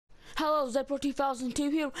Hello,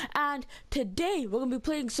 Zepro2002 here, and today we're going to be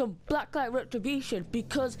playing some Blacklight Retribution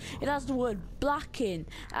because it has the word black in,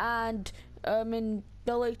 and in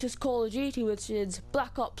the latest Call of Duty, which is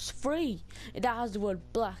Black Ops 3, it has the word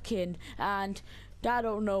black in, and I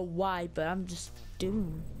don't know why, but I'm just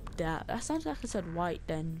doing that. That sounds like I said white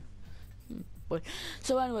then.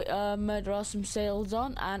 So anyway, there are some sales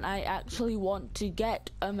on, and I actually want to get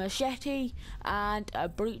a machete and a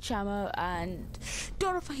breach hammer, and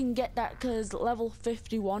don't know if I can get that because level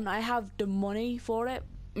 51. I have the money for it.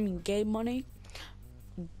 I mean, game money,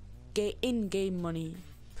 in-game money.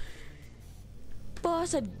 But I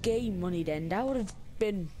said game money then. That would have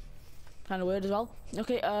been kind of weird as well.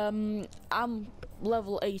 Okay, I'm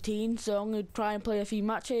level 18, so I'm going to try and play a few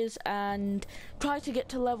matches and try to get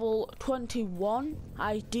to level 21.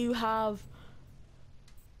 I do have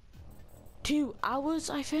 2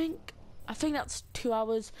 hours, I think that's 2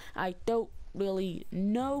 hours. I don't really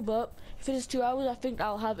know, but if it is 2 hours, I think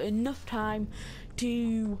I'll have enough time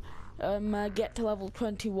to get to level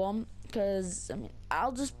 21, because I mean,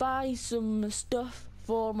 I'll just buy some stuff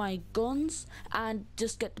for my guns and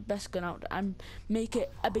just get the best gun out and make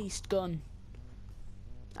it a beast gun.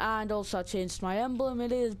 And also I changed my emblem.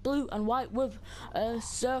 It is blue and white with a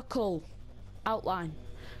circle outline,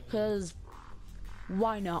 because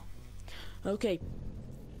why not? Okay,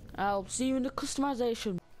 I'll see you in the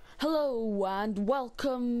customization. Hello and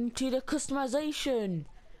welcome to the customization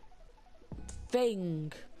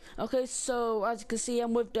thing. Okay, so as you can see,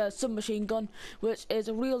 I'm with the submachine gun, which is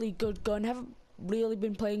a really good gun. I haven't really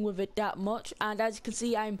been playing with it that much, and as you can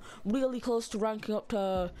see, I'm really close to ranking up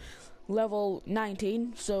to level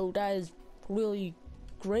 19, so that is really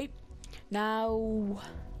great. Now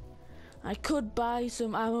I could buy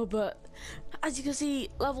some ammo, but as you can see,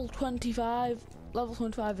 level 25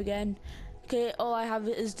 again. Okay, all I have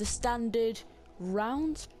is the standard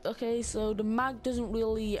rounds. Okay, so the mag doesn't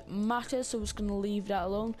really matter, so I'm just gonna leave that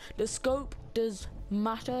alone. The scope does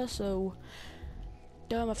matter, so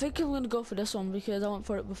I think I'm gonna go for this one because I went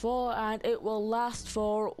for it before, and it will last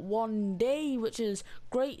for 1 day, which is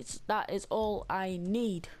great. That is all I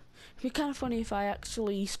need. It'd be kind of funny if I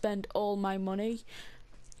actually spent all my money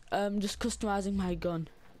just customizing my gun,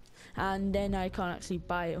 and then I can't actually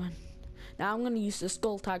buy it. Now I'm gonna use the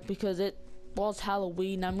skull tag because it was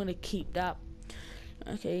Halloween. I'm gonna keep that.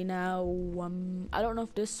 Okay, now I don't know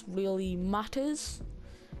if this really matters.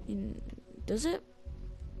 Does it?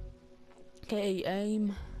 Okay,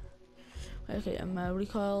 aim. Okay,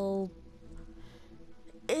 recoil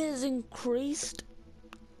is increased.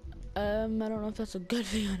 I don't know if that's a good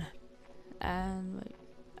thing or not. And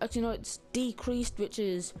actually, no, it's decreased, which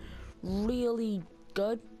is really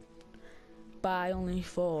good by only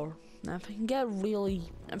 4. Now, if I can get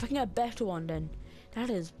a better one, then that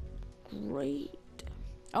is great.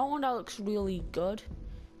 I want that looks really good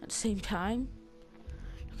at the same time.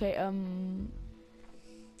 Okay,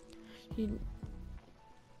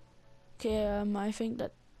 I think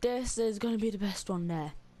that this is going to be the best one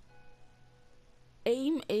there.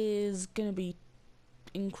 Aim is going to be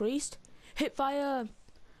increased. Hipfire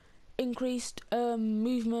increased.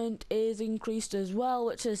 Movement is increased as well,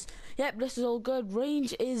 which is, yep, this is all good.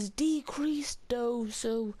 Range is decreased though,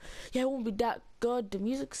 so yeah, it won't be that good. The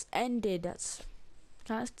music's ended.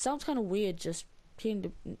 Sounds kind of weird just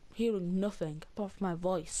hearing nothing apart from my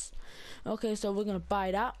voice. Okay, so we're going to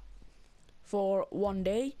buy that for 1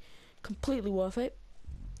 day. Completely worth it.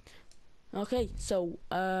 Okay, so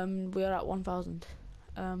we are at 1,000.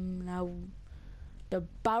 Now the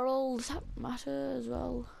barrel, does that matter as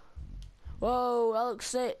well? Whoa, that looks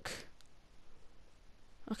sick.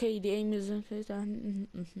 Okay, the aim is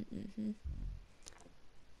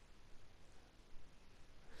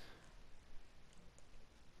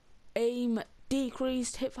aim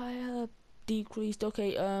decreased, hipfire decreased.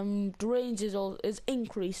 Okay, the range is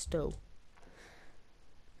increased though.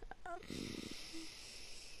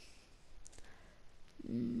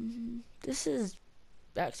 This is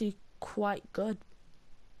actually quite good.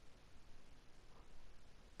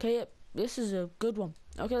 Okay, yep, this is a good one.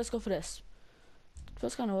 Okay, let's go for this.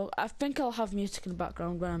 That's kind of. I think I'll have music in the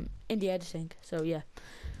background when I'm in the editing. So yeah,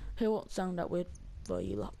 it won't sound that weird for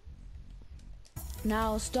you lot.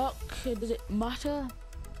 Now stock, does it matter?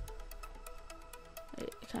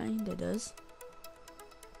 It kinda does.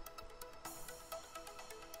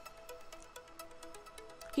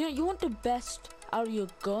 You know, you want the best out of your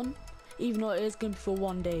gun, even though it is going to be for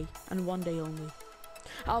 1 day and 1 day only.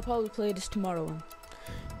 I'll probably play this tomorrow. And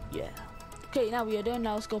yeah. Okay, now we are done.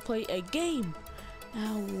 Now let's go play a game.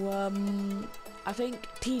 Now, I think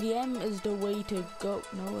TDM is the way to go.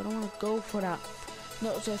 No, I don't want to go for that.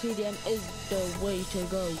 No, so TDM is the way to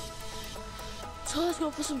go. So let's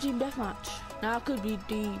go for some team deathmatch. Now could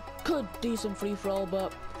do some free for all,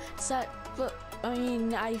 but I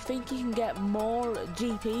mean I think you can get more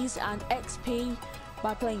GPs and XP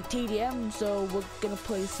by playing TDM. So we're gonna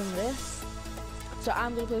play some of this. So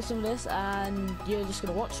I'm gonna play some of this, and you're just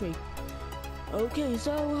gonna watch me. Okay,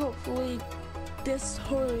 so hopefully this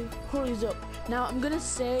hurries up. Now I'm gonna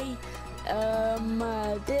say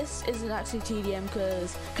this isn't actually TDM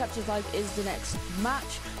because Capture Flag is the next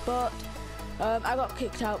match, but I got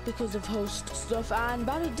kicked out because of host stuff. And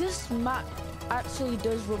by the way, this map actually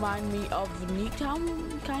does remind me of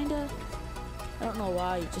Nuketown, kinda. I don't know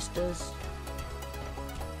why, it just does.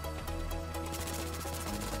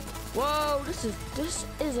 Whoa, this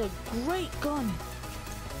is a great gun.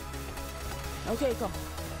 Okay, come.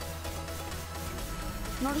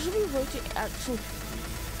 No, this should be rotating actually.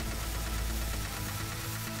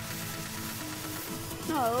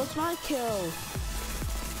 No, it's my kill.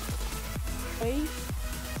 Wait.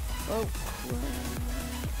 Oh,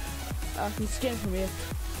 crap. I can scan from here.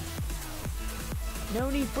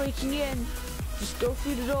 No need breaking in. Just go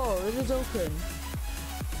through the door. It is open.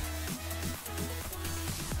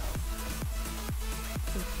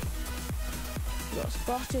 Got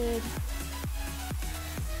spotted.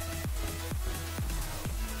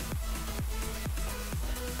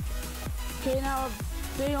 Okay, now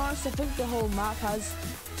being honest, I think the whole map has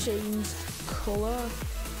changed colour.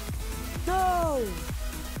 No!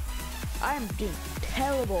 I am doing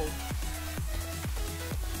terrible.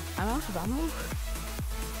 I'm out of ammo.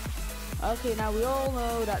 Okay, now we all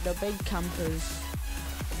know that the big campers.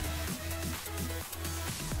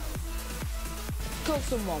 Kill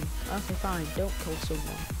someone. Okay, fine. Don't kill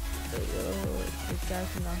someone. This guy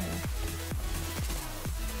from down here.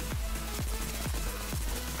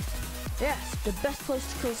 Yes, the best place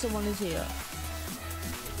to kill someone is here.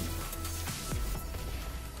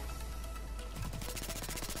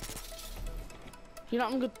 You know,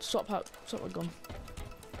 I'm gonna swap my gun.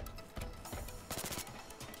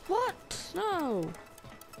 What? No.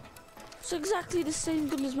 It's exactly the same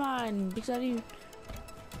gun as mine because I didn't.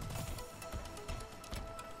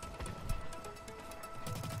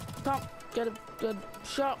 Come, get a good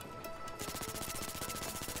shot.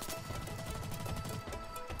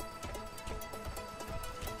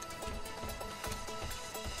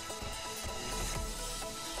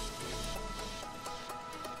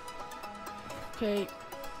 Okay,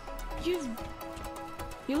 you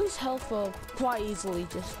lose health quite easily.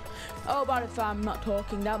 Just but if I'm not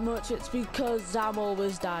talking that much, it's because I'm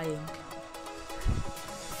always dying.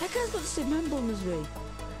 That guy's got the same emblem as me.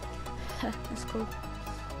 That's cool.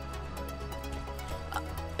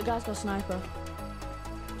 The guy's got a sniper.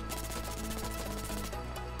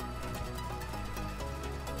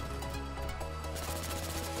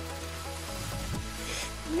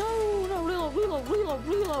 No,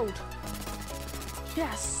 reload.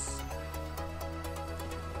 Yes.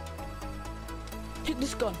 Take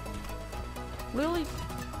this gun. Really?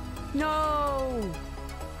 No.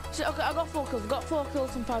 So, okay, I got 4 kills. Got 4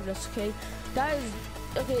 kills and 5 deaths. Okay, that is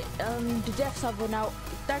okay. The deaths have run out.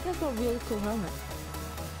 That guy's got a really cool helmet.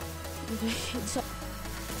 Okay, it's a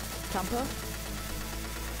camper.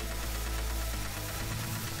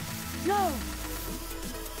 No.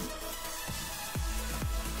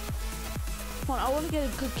 Come on, I want to get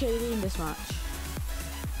a good KD in this match.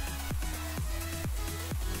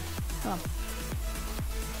 Come on.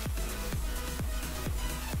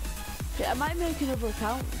 Yeah, I might make another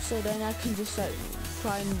account so then I can just like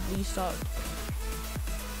try and restart.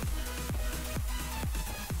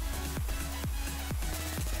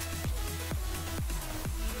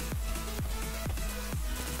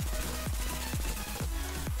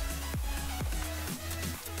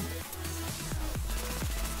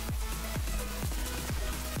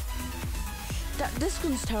 This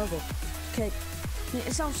gun's terrible. Okay,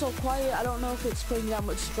 it sounds so quiet. I don't know if it's putting that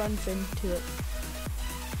much strength into it.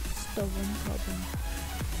 It's the one problem.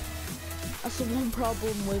 That's the one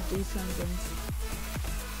problem with these kind of guns.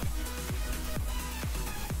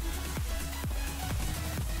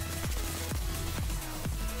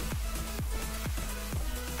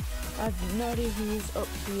 I have no idea who's up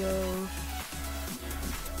here.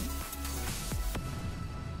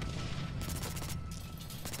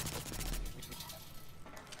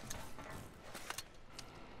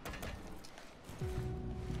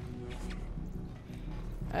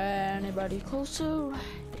 Anybody closer?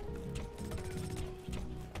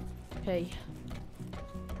 Hey.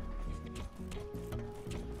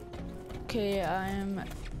 Okay, I am.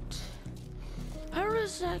 Where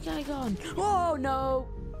is that guy gone? Oh no!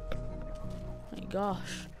 My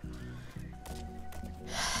gosh.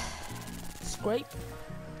 Scrape.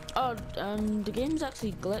 Oh, the game's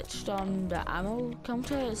actually glitched on the ammo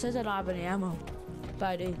counter. It says I don't have any ammo, but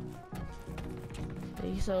I do.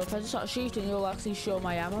 Okay, so if I just start shooting, it'll actually show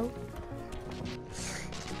my ammo.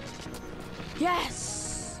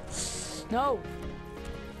 Yes! No!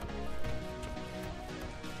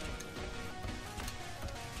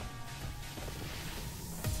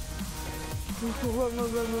 Run, run,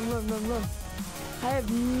 run, run, run, run, run. I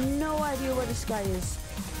have no idea where this guy is.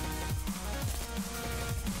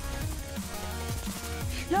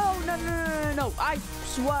 No, no, no, no, no, no. I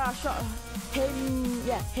swear I shot him,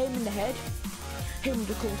 yeah, him in the head. Him with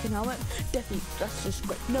the Culkin helmet. Definitely, that's just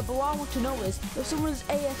great. No, but what I want to know is, if someone's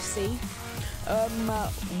AFC,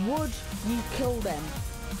 would you kill them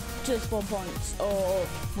just for points, or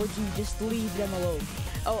would you just leave them alone?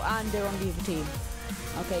 Oh, and they're on the other team.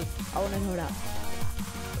 Okay, I want to know that.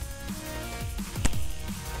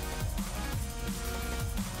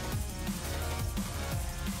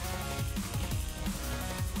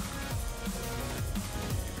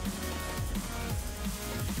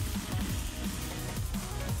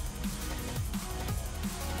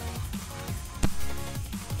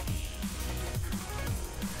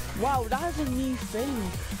 Wow, that is a new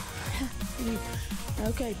thing.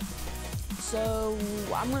 Okay, so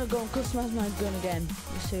I'm gonna go and customize my gun again.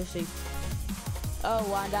 Seriously.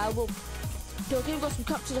 Oh, and I will. Okay, we've got some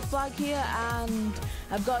capture the flag here, and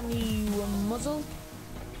I've got a new muzzle.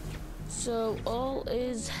 So all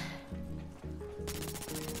is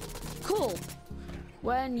cool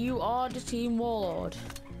when you are the team warlord.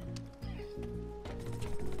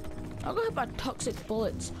 I got hit by toxic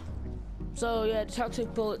bullets. So yeah, the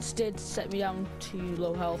toxic bullets did set me down to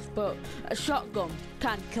low health, but a shotgun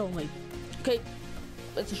can't kill me. Okay,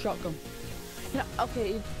 it's a shotgun. Yeah,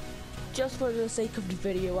 okay, just for the sake of the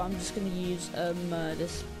video, I'm just gonna use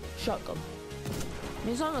this shotgun. I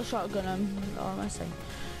mean, it's not a shotgun, what am I saying?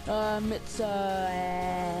 It's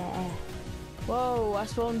whoa, I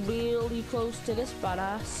spawned really close to this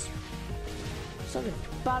badass. It's not a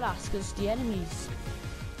badass because the enemies.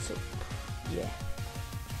 So yeah.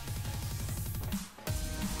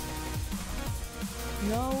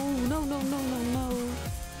 No, no, no, no, no, no.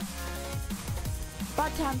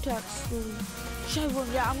 Bad time to actually. Should I run?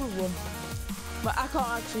 Yeah, I'm gonna run. But I can't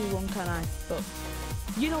actually run, can I? But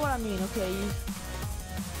you know what I mean, okay?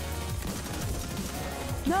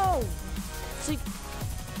 No! See,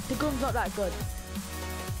 the gun's not that good.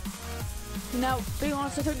 Now, being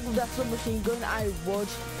honest, I think with that submachine gun, I would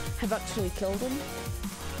have actually killed him.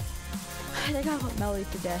 I think I got melee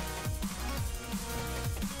to death.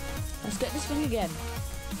 Let's get this thing again.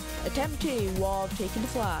 Attempt 2 of taking the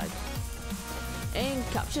flag. And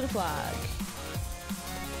capture the flag.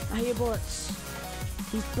 I hear bullets.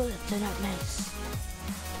 These bullets are not nice.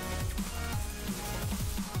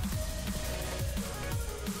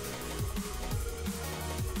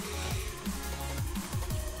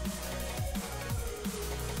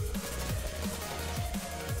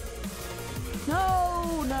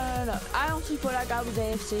 No, no, no, no. I honestly thought that guy was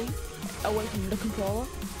AFC, away from the controller.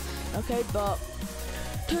 Okay, but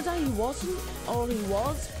turns out he wasn't, or he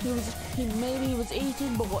was. Maybe he was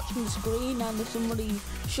eating but watching the screen, and if somebody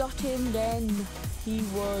shot him, then he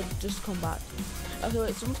would just come back. Okay,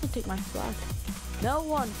 wait, someone's gonna take my flag. No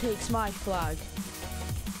one takes my flag.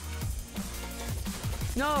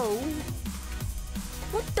 No.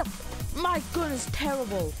 What the? My gun is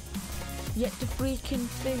terrible. Yet the freaking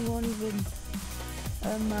thing won't even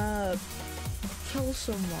kill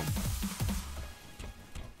someone.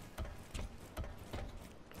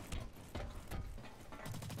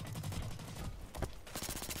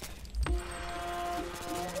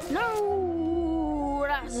 No,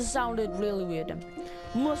 that sounded really weird.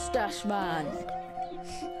 Mustache man.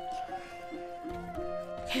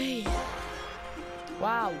 Okay.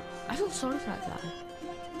 Wow, I feel sorry for that guy.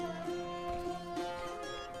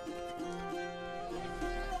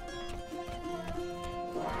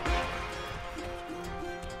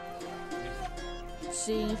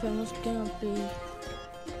 Seeing if anyone's gonna be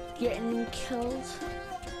getting him killed.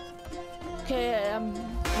 Okay, I'm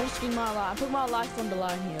risking my life. I put my life on the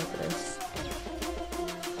line here for this.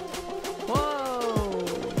 Whoa!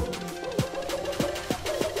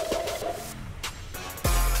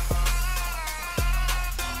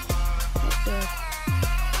 What the?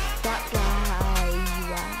 That guy.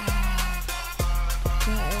 Wow.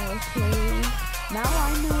 Okay. Now I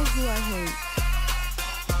know who I hate.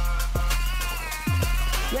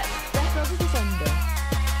 Yep, that's not the defender.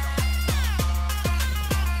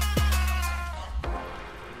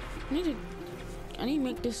 I need to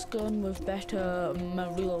make this gun with better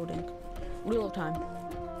reload time.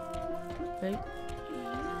 Wait a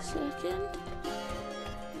second.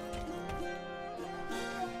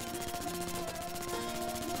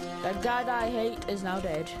 That guy that I hate is now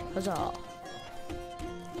dead. Huzzah.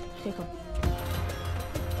 Okay, come.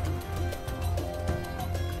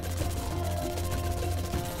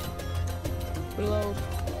 Reload.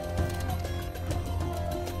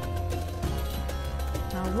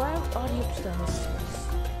 Now, where are the upstairs?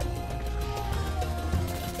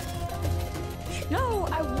 No,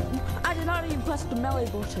 I did not even press the melee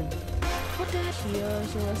button. What the heck here?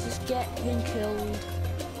 So let's just get him killed.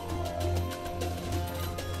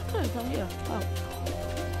 Oh, he's not here. Oh.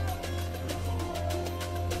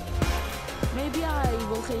 Maybe I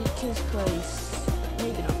will take his place.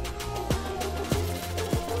 Maybe not.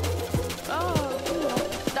 Oh, yeah.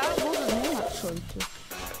 That wasn't him actually.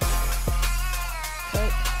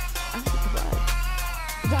 Wait, I have to survive.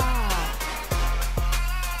 Ah!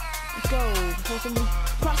 Let's go before somebody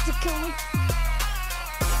tries to kill me.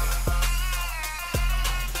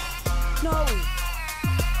 No!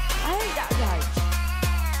 I hate that guy.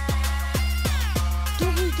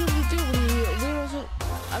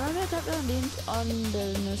 Am I gonna tap that on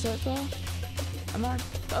the search bar? Am I?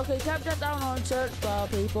 Okay, tap that down on search bar,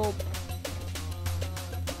 people.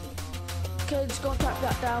 Okay, just go tap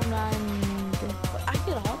that down and I can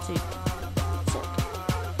get a hard seat. So,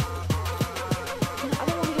 I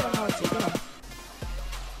don't want to get a hard seat, do I?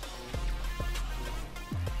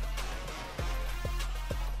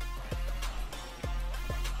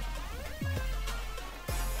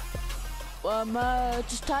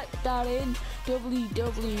 Just type that in.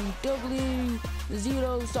 www.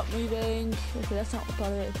 Stop moving. Okay, that's not what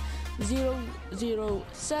part of it.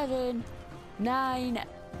 0079.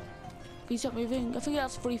 Please stop moving. I think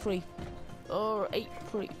that's 33 or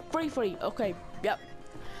 83. 33. Okay. Yep.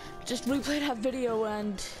 Just replay that video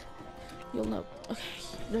and you'll know. Okay.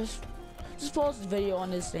 Just pause the video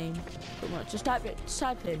on his name. Pretty much. Just type it. Just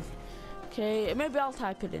type it in. Okay. Maybe I'll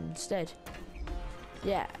type it in instead.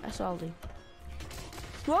 Yeah, that's what I'll do.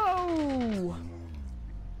 Whoa!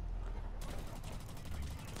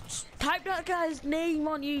 Just type that guy's name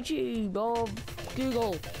on YouTube or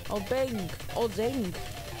Google or Bing or Zing.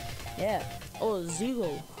 Yeah, or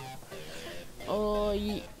Zoogle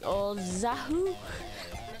or Zahoo.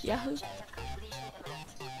 Yahoo.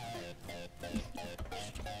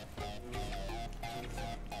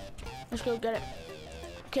 Let's go get it.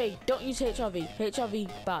 Okay, don't use HRV. HRV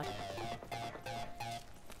bad.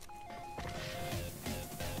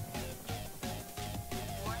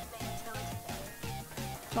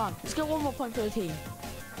 Come on, let's get one more point for the team.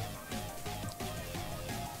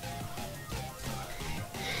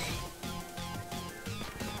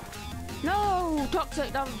 No!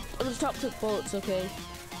 Toxic, that was toxic bullets, okay.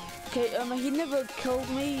 Okay, he never killed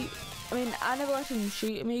me. I mean, I never let him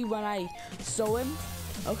shoot at me when I saw him.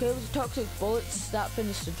 Okay, it was toxic bullets that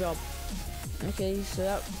finished the job. Okay, so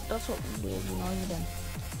that's what really annoyed me then.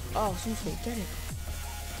 Oh, someone's gonna get it.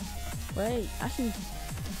 Wait, I can,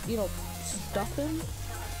 you know, stop him.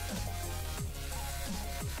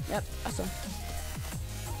 Yep, that's him.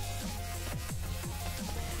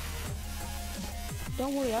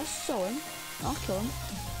 Don't worry, I saw him. I'll kill him.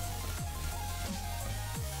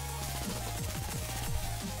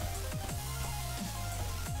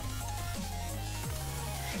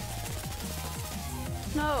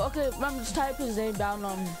 No, okay, remember, just type his name down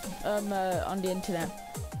on the internet.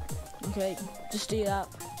 Okay, just do that.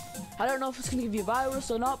 I don't know if it's gonna give you a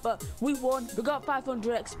virus or not, but we won. We got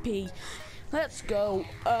 500 XP. Let's go.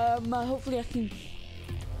 Hopefully I can.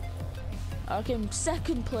 Okay,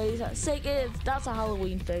 second place. That's a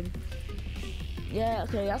Halloween thing. Yeah.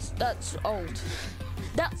 Okay. That's old.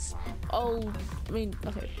 That's old. I mean,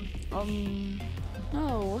 okay.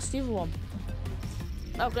 No. What's the other one?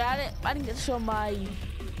 Okay, I didn't get to show my.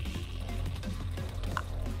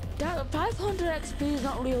 That 500 XP is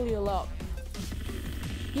not really a lot.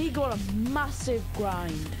 You got a massive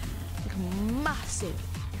grind, like massive.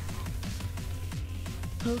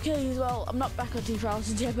 Okay, well, I'm not back on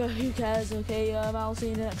 2000 yet, but who cares? Okay, I'll see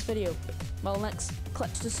you in the next video. Well, next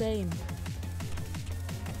clutch the same.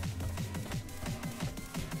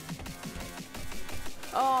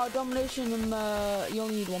 Oh, domination, and you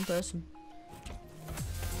only need one person,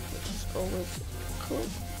 which is always cool.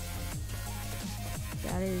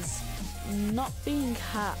 That is not being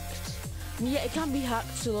hacked. I mean, yeah, it can be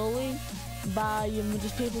hacked slowly by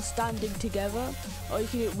just people standing together, or you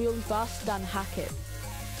can do it really fast and hack it.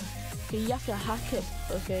 Okay, you have to hack it.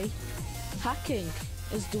 Okay, hacking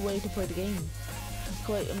is the way to play the game.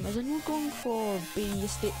 Okay, is anyone going for B,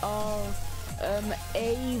 stick R?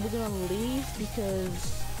 A, we're gonna leave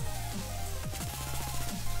because,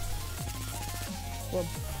 well,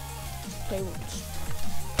 okay,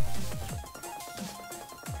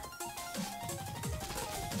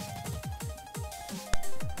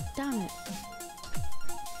 Damn it.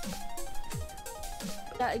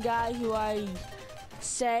 That guy who I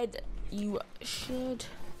said you should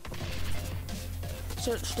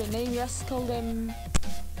search the name, yes, called him.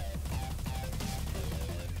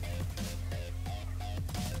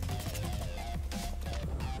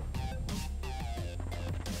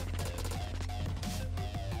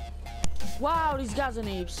 Wow, these guys are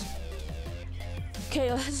noobs.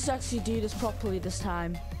 Okay, let's actually do this properly this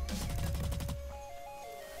time.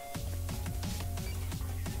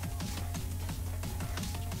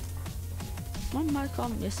 My mic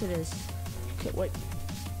on? Yes, it is. Okay, wait.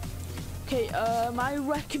 Okay, I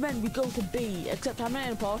recommend we go to B, except I'm not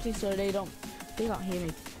in a party, so they can't hear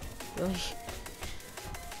me. Really.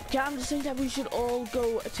 Okay, I'm just saying that we should all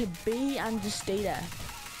go to B and just stay there.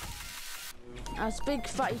 As big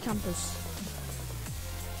fatty campus.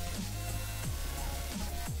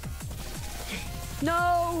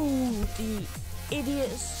 No! The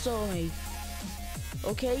idiots saw me.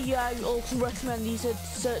 Okay, yeah, I also recommend you should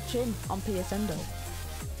search him on PSN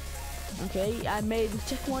though. Okay, I maybe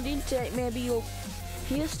check him on the internet, maybe you'll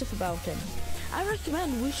hear stuff about him. I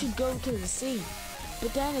recommend we should go to the sea.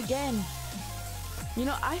 But then again, you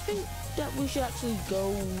know, I think that we should actually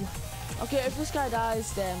go. Okay, if this guy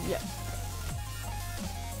dies, then yeah.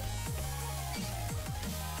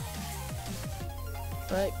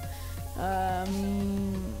 Right.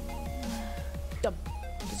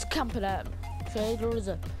 There's a camper there. Okay, there is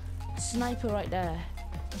a sniper right there.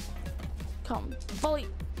 Can't volley.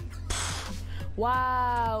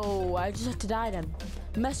 Wow, I just had to die then.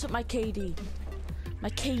 Mess up my KD. My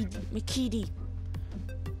KD.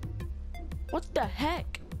 What the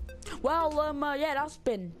heck? Well, yeah, that's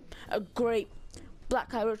been a great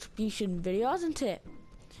Black Eye Retribution video, hasn't it?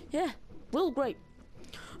 Yeah, real great.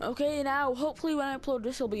 Okay, now hopefully when I upload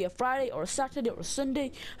this, it'll be a Friday or a Saturday or a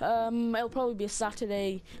Sunday. It'll probably be a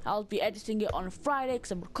Saturday. I'll be editing it on a Friday because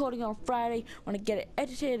I'm recording on Friday when I get it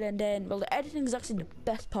edited, and then, well, the editing is actually the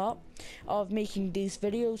best part of making these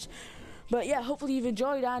videos. But yeah, hopefully you've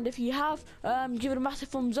enjoyed, and if you have, give it a massive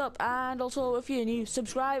thumbs up, and also if you're new,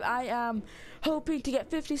 subscribe. I am hoping to get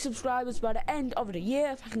 50 subscribers by the end of the year.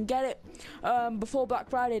 If I can get it before Black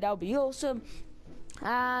Friday, that would be awesome.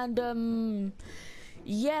 And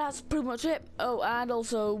yeah, that's pretty much it. Oh, and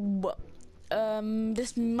also,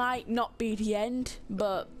 this might not be the end,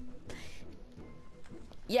 but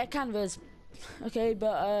yeah, kind of is. Okay,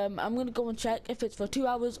 but I'm gonna go and check if it's for 2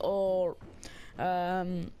 hours or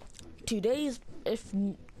 2 days.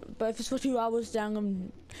 But if it's for 2 hours,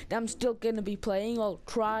 then I'm still gonna be playing. I'll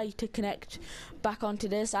try to connect back onto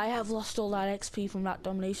this. I have lost all that XP from that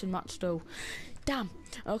domination match, though. Damn.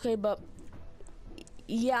 Okay, but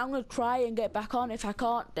yeah, I'm gonna try and get back on. If I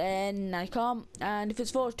can't, then I can't. And if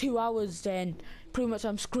it's for 2 hours, then pretty much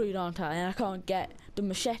I'm screwed, aren't I? And I can't get the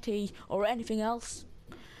machete or anything else.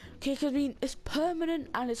 Okay, because I mean, it's permanent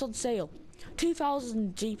and it's on sale.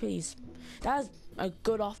 2,000 GPs. That's a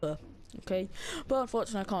good offer. Okay, but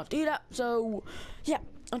unfortunately I can't do that. So yeah,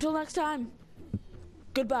 until next time,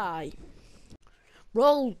 goodbye.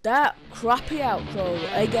 Roll that crappy outro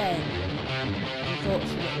again.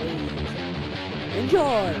 Unfortunately.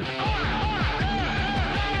 Enjoy!